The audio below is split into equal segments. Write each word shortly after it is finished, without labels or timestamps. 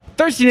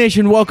Thirsty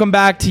Nation, welcome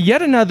back to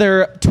yet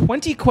another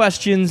 20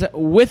 questions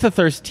with a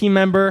Thirst team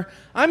member.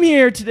 I'm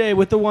here today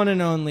with the one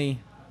and only,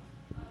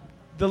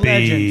 the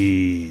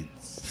legend.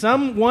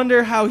 Some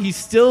wonder how he's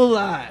still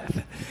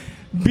alive.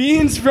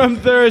 Beans from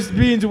Thirst.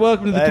 Beans,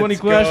 welcome to the 20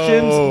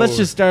 questions. Let's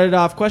just start it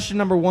off. Question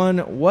number one,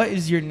 what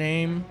is your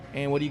name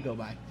and what do you go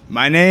by?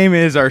 My name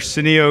is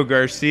Arsenio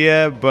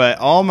Garcia, but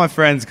all my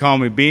friends call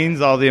me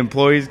Beans, all the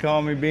employees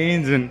call me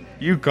Beans, and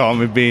you call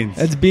me Beans.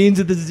 That's Beans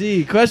with a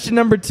Z. Question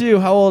number two,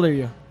 how old are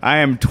you? I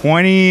am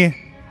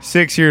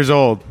 26 years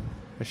old.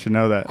 I should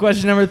know that.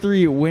 Question number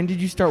three, when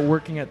did you start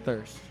working at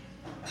Thirst?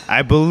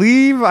 I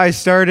believe I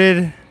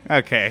started...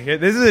 Okay,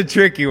 this is a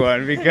tricky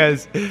one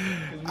because we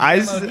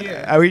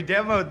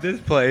demoed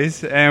this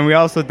place, and we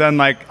also done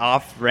like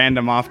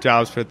random off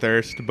jobs for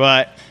Thirst,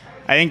 but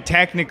I think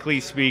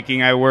technically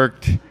speaking, I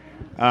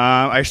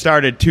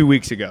started 2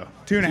 weeks ago.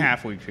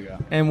 2.5 weeks ago.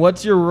 And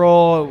what's your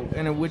role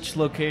and which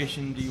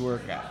location do you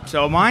work at?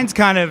 So mine's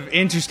kind of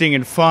interesting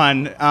and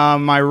fun.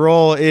 My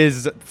role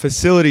is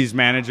facilities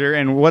manager,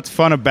 and what's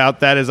fun about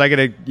that is I get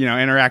to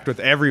interact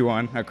with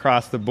everyone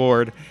across the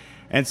board.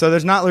 And so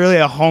there's not really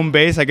a home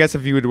base. I guess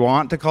if you would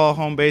want to call a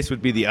home base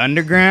would be the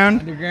underground.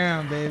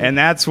 Underground, baby. And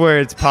that's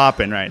where it's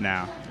popping right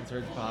now. That's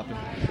where it's popping.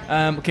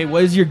 Okay,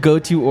 what is your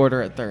go-to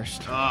order at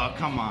Thirst? Oh,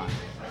 come on.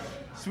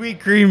 Sweet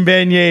cream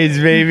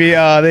beignets, baby.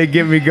 Oh, they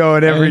get me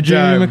going every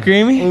time. A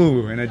Dream McCreamy?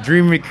 Ooh, and a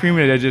Dream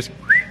McCreamy that just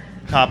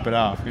top it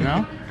off, you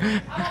know?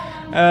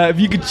 If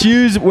you could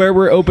choose where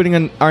we're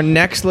opening our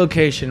next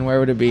location, where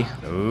would it be?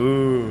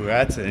 Ooh,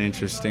 that's an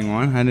interesting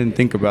one. I didn't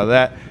think about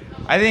that.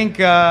 I think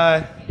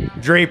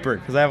Draper,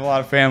 because I have a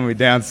lot of family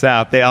down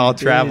south. They all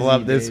travel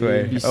up this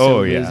way. You're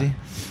so busy.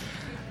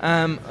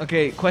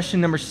 Okay,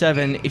 question number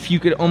 7. If you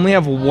could only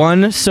have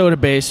one soda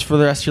base for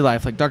the rest of your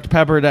life, like Dr.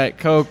 Pepper, Diet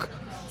Coke,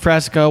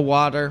 Fresca,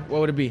 water,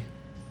 what would it be?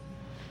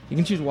 You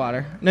can choose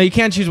water. No, you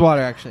can't choose water,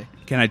 actually.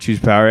 Can I choose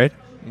Powerade?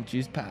 You can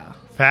choose Pow.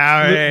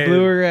 Powerade.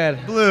 Blue or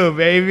red? Blue,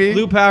 baby.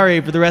 Blue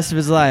Powerade for the rest of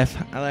his life.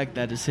 I like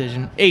that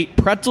decision. 8,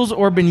 pretzels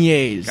or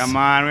beignets? Come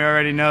on, we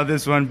already know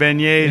this one.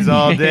 Beignets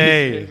all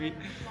day.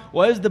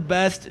 What is the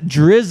best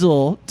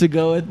drizzle to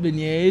go with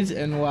beignets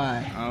and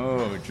why?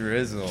 Oh,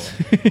 drizzle.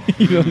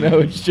 You don't know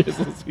which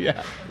drizzles we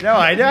have. No,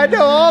 I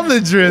know all the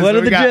drizzles. What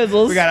are the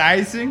drizzles? We got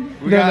icing.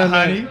 We got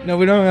honey. No,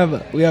 we don't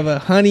have we have a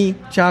honey,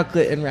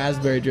 chocolate, and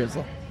raspberry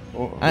drizzle.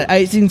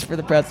 Icing's for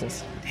the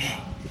pretzels.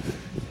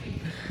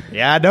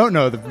 Yeah, I don't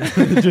know the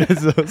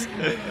drizzles.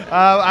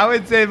 I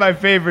would say my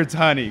favorite's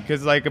honey,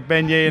 because like a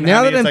beignet and now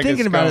honey, that I'm like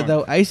thinking about it,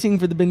 though, icing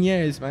for the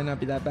beignets might not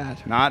be that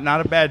bad.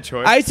 Not a bad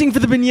choice. Icing for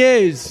the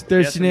beignets,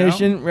 Thirsty Yes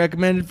Nation,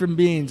 recommended from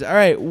Beans. All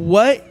right,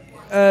 what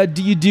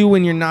do you do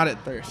when you're not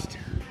at Thirst?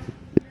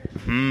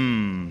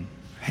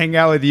 Hang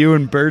out with you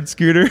and Bird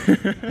Scooter.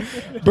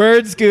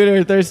 Bird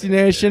Scooter, Thirsty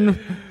Nation,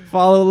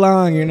 follow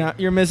along.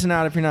 You're missing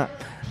out if you're not.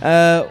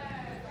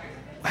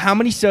 How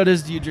many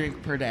sodas do you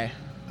drink per day?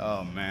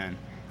 Oh man.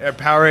 Are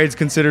Powerades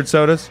considered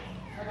sodas?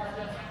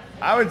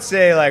 I would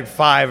say like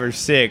 5 or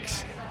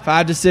 6.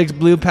 5 to 6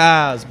 Blue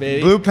Pals,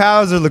 baby. Blue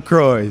Pals or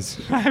LaCroix?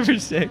 5 or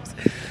 6.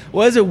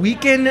 What is a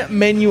weekend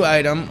menu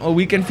item, a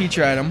weekend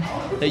feature item,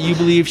 that you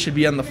believe should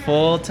be on the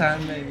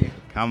full-time menu?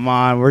 Come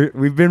on,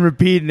 we've been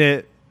repeating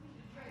it.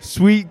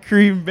 Sweet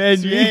cream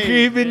beignets. Sweet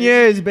cream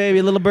beignets,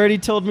 baby. Little Birdie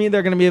told me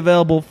they're going to be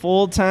available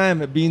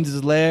full-time at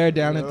Beans' Lair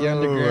down at the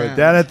Underground.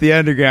 Down at the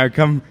Underground.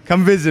 Come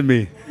visit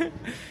me.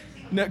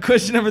 Now,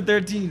 question number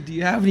 13. Do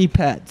you have any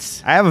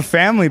pets? I have a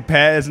family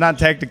pet. It's not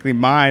technically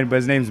mine, but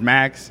his name's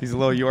Max. He's a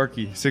little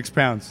Yorkie, 6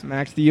 pounds.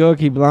 Max the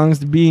Yorkie belongs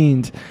to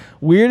Beans.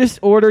 Weirdest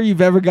order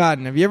you've ever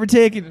gotten? Have you ever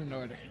taken an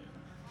order?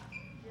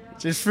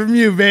 Just from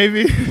you,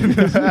 baby.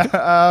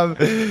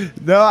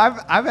 No,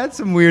 I've had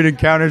some weird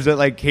encounters at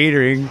like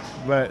catering,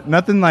 but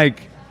nothing that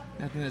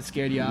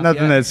scared you off.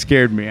 Nothing that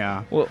scared me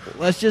out. Well,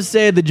 let's just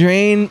say the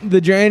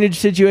drainage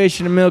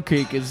situation in Mill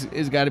Creek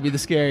is got to be the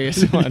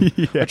scariest one.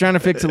 Yeah. We're trying to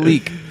fix a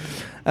leak.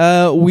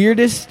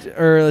 Weirdest,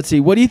 or let's see,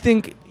 what do you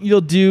think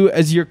you'll do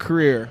as your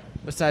career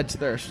besides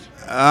Thirst?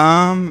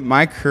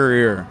 My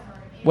career.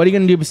 What are you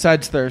gonna do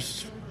besides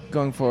Thirst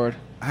going forward?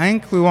 I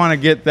think we want to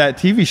get that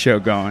TV show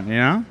going.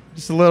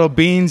 Just a little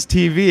Beans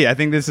TV. I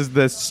think this is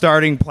the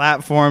starting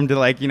platform to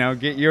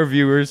get your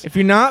viewers. If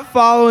you're not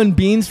following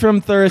Beans from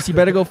Thirst, you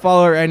better go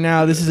follow it right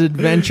now. This is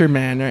Adventure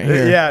Man right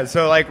here. Yeah,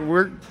 so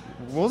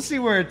we'll see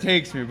where it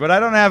takes me, but I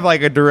don't have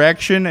like a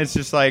direction. It's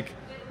just like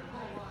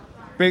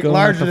big,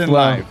 larger than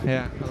life.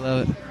 Yeah, I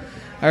love it.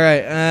 All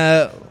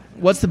right,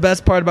 what's the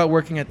best part about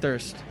working at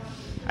Thirst?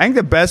 I think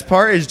the best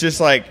part is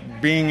just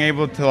like being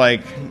able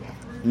to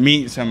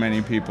meet so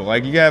many people.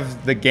 Like you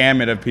have the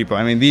gamut of people.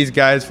 I mean, these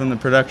guys from the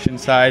production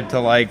side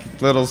to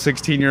little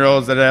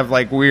 16-year-olds that have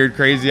weird,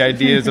 crazy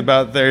ideas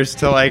about Thirst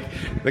to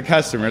the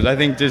customers. I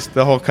think just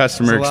the whole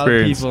customer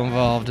experience. A lot of people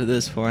involved at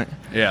this point.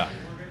 Yeah.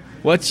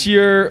 What's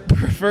your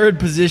preferred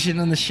position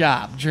in the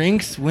shop?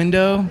 Drinks,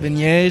 window,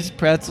 beignets,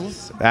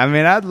 pretzels? I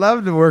mean, I'd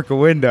love to work a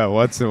window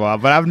once in a while,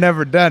 but I've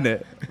never done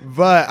it.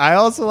 But I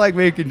also like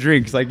making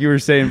drinks, like you were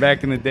saying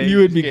back in the day. You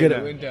would be good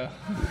at window.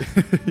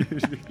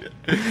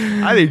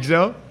 I think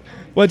so.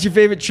 What's your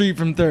favorite treat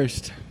from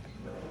Thirst?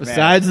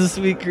 Besides the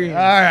sweet cream. All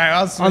right,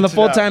 I'll switch On the it up.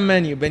 full-time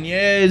menu,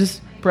 beignets,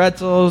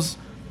 pretzels,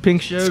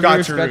 pink sugar,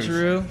 Scotcheroos.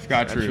 scotcheroo.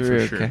 Scotcheroo,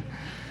 for sure. Okay.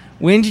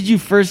 When did you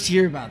first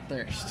hear about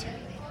Thirst?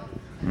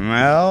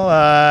 Well,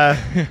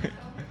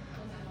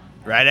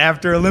 right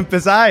after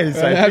Olympus Eyes.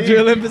 Right I after think.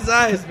 Olympus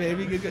Eyes,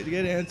 baby.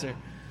 Good answer.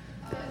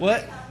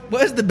 What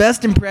is the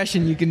best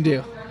impression you can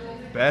do?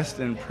 Best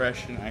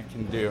impression I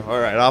can do. All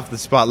right, off the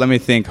spot. Let me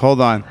think. Hold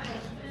on.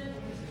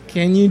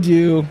 Can you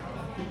do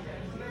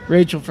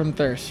Rachel from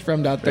Thirst,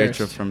 from Dot Thirst?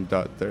 Rachel from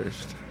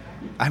Thirst.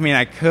 I mean,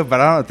 I could, but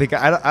I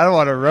don't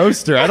want to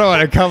roast her. I don't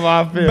want to come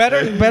off it.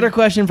 Better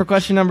question for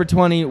question number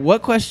 20.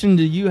 What question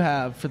do you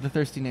have for the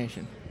Thirsty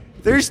Nation?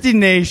 Thirsty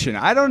Nation.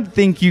 I don't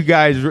think you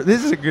guys.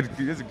 This is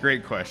a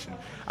great question.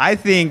 I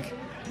think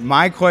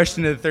my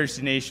question to the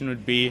Thirsty Nation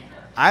would be,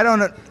 I don't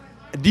know.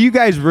 Do you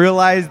guys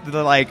realize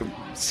the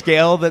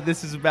scale that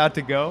this is about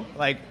to go?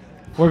 Like,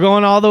 We're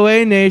going all the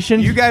way,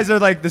 Nation. you guys are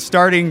like the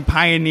starting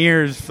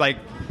pioneers,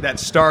 that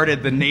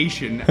started the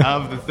nation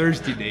of the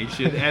Thirsty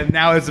Nation, and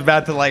now it's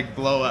about to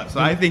blow up. So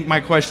I think my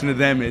question to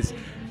them is,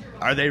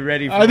 are they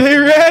ready? Are they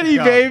ready,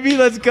 Go. baby?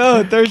 Let's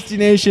go. Thirsty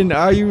Nation,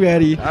 are you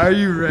ready? Are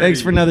you ready?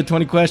 Thanks for another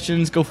 20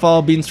 questions. Go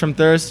follow Beans from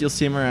Thirst. You'll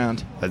see him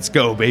around. Let's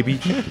go, baby.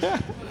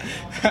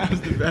 That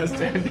was the best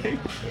ending.